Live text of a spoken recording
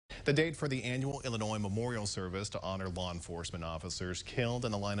The date for the annual Illinois Memorial Service to honor law enforcement officers killed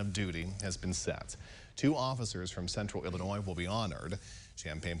in the line of duty has been set. 2 officers from Central Illinois will be honored.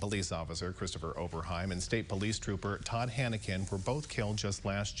 Champaign police officer Christopher Overheim and state police trooper Todd Hannikin were both killed just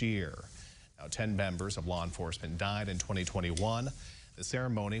last year. Now, 10 members of law enforcement died in 2021. The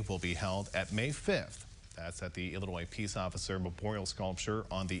ceremony will be held at May 5th. That's at the Illinois Peace Officer Memorial Sculpture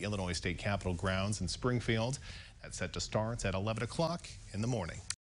on the Illinois State Capitol grounds in Springfield. That's set to start at 11 o'clock in the morning.